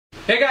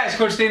Hey guys,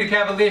 Coach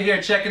Cavalea here,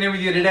 checking in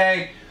with you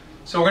today.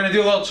 So we're going to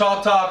do a little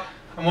chalk talk.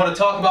 I want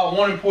to talk about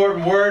one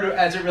important word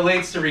as it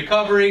relates to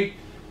recovery,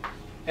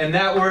 and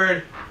that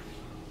word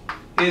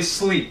is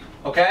sleep,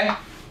 okay?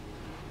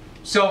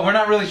 So we're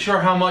not really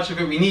sure how much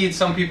of it we need.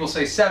 Some people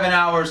say 7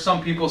 hours,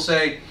 some people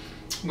say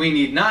we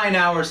need 9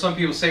 hours, some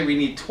people say we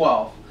need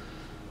 12.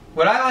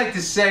 What I like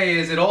to say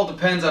is it all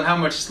depends on how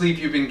much sleep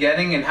you've been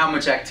getting and how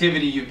much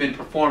activity you've been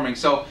performing.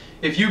 So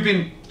if you've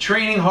been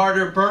training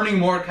harder, burning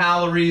more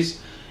calories,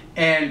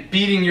 and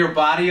beating your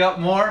body up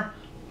more,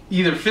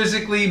 either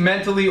physically,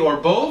 mentally, or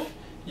both,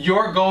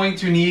 you're going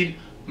to need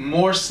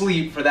more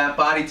sleep for that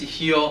body to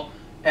heal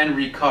and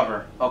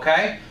recover,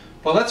 okay?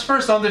 But let's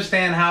first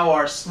understand how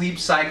our sleep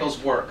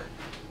cycles work.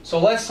 So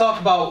let's talk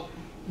about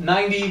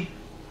 90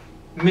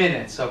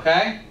 minutes,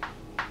 okay?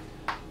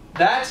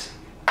 That's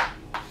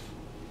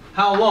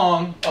how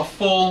long a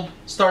full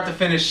start to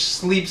finish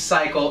sleep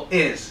cycle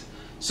is.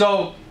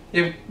 So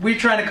if we're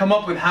trying to come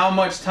up with how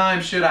much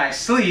time should I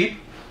sleep,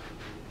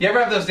 you ever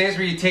have those days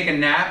where you take a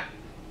nap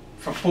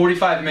for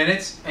 45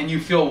 minutes and you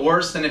feel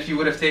worse than if you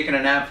would have taken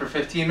a nap for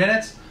 15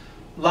 minutes?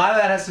 A lot of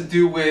that has to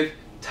do with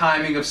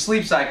timing of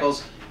sleep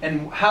cycles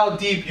and how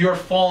deep you're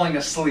falling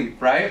asleep,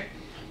 right?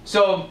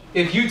 So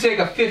if you take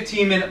a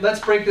 15-minute, let's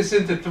break this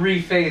into 3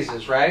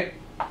 phases, right?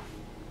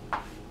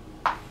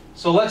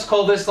 So let's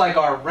call this like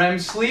our REM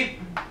sleep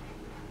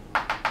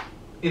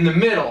in the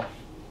middle.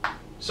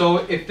 So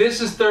if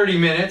this is 30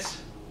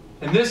 minutes,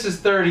 and this is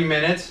 30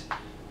 minutes,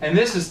 and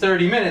this is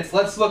 30 minutes,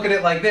 let's look at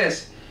it like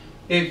this.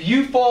 If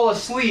you fall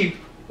asleep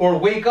or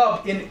wake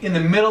up in the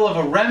middle of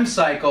a REM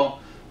cycle,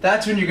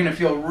 that's when you're going to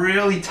feel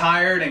really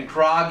tired and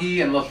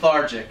groggy and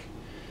lethargic.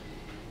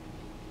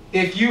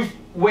 If you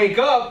wake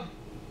up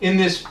in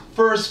this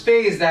first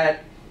phase,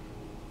 that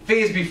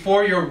phase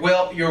before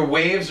your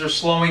waves are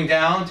slowing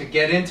down to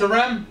get into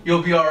REM,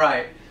 you'll be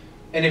alright.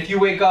 And if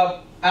you wake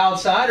up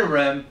outside of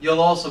REM,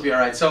 you'll also be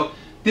alright. So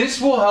this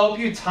will help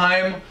you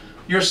time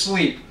your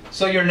sleep.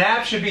 So your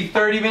nap should be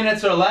 30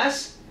 minutes or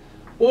less,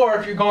 or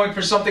if you're going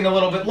for something a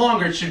little bit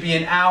longer, it should be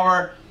an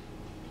hour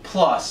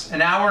plus,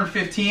 an hour and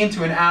 15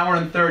 to an hour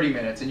and 30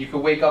 minutes, and you could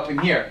wake up in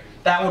here.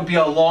 That would be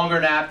a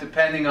longer nap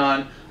depending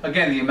on,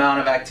 again, the amount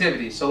of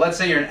activity. So let's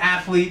say you're an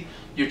athlete,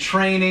 you're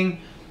training,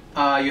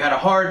 you had a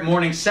hard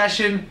morning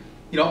session,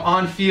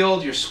 on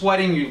field, you're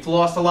sweating, you've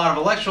lost a lot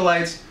of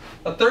electrolytes.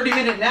 A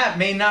 30-minute nap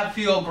may not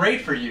feel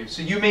great for you,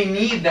 so you may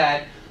need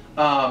that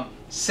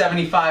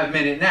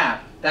 75-minute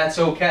nap. That's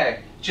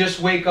okay.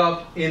 Just wake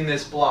up in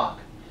this block.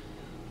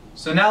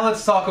 So now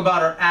let's talk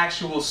about our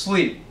actual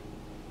sleep.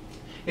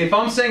 If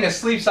I'm saying a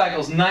sleep cycle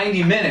is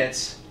 90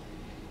 minutes,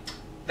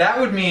 that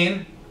would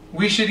mean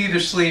we should either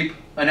sleep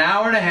an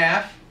hour and a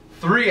half,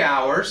 3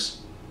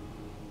 hours,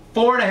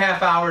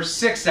 4.5 hours,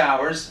 6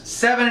 hours,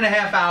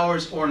 7.5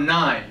 hours, or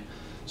 9.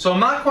 So I'm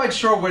not quite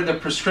sure where the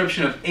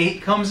prescription of 8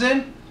 comes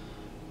in,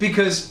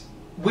 because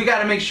we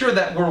got to make sure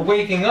that we're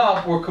waking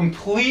up, we're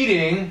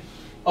completing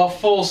a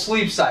full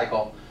sleep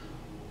cycle.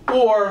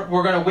 Or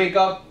we're going to wake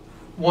up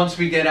once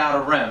we get out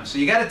of REM. So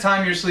you got to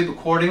time your sleep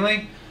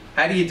accordingly.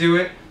 How do you do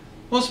it?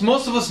 Most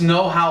of us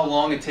know how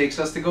long it takes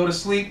us to go to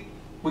sleep.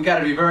 We got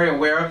to be very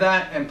aware of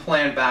that and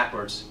plan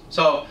backwards.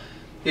 So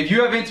if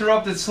you have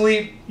interrupted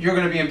sleep, you're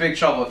going to be in big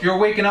trouble. If you're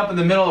waking up in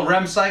the middle of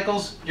REM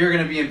cycles, you're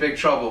going to be in big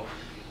trouble.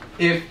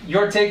 If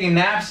you're taking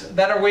naps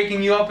that are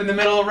waking you up in the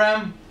middle of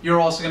REM, you're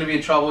also going to be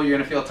in trouble. You're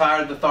going to feel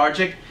tired,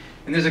 lethargic,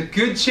 and there's a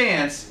good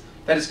chance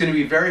that it's going to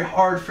be very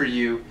hard for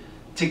you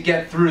to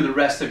get through the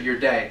rest of your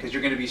day because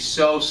you're going to be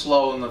so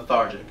slow and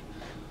lethargic.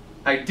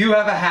 I do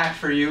have a hack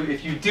for you.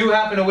 If you do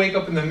happen to wake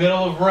up in the middle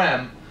of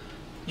REM,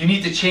 you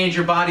need to change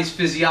your body's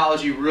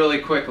physiology really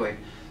quickly.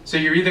 So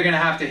you're either going to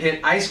have to hit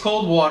ice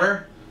cold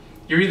water,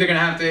 you're either going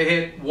to have to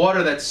hit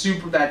water that's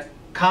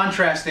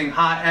contrasting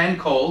hot and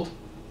cold,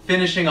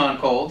 finishing on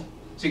cold.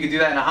 So you could do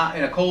that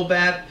in a cold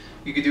bath,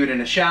 you could do it in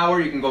a shower,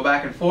 you can go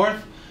back and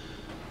forth.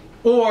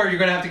 Or you're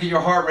going to have to get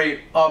your heart rate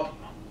up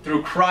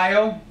through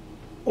cryo,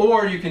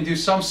 or you can do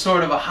some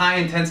sort of a high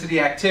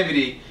intensity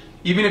activity,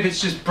 even if it's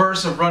just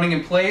bursts of running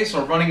in place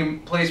or running in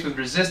place with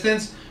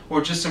resistance or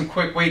just some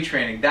quick weight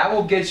training. That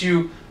will get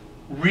you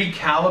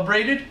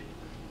recalibrated.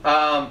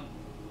 And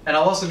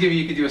I'll also give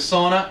you could do a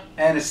sauna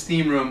and a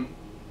steam room.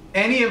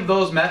 Any of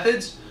those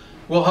methods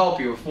will help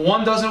you. If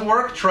one doesn't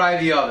work, try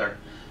the other.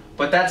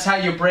 But that's how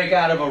you break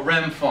out of a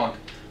REM funk.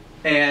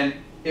 And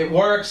it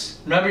works.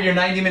 Remember your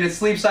 90-minute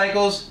sleep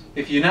cycles.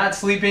 If you're not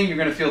sleeping, you're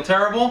going to feel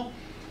terrible.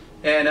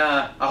 And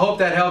I hope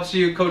that helps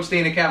you. Coach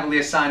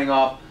Cavalea signing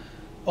off.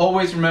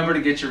 Always remember to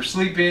get your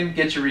sleep in,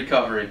 get your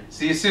recovery.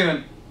 See you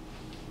soon.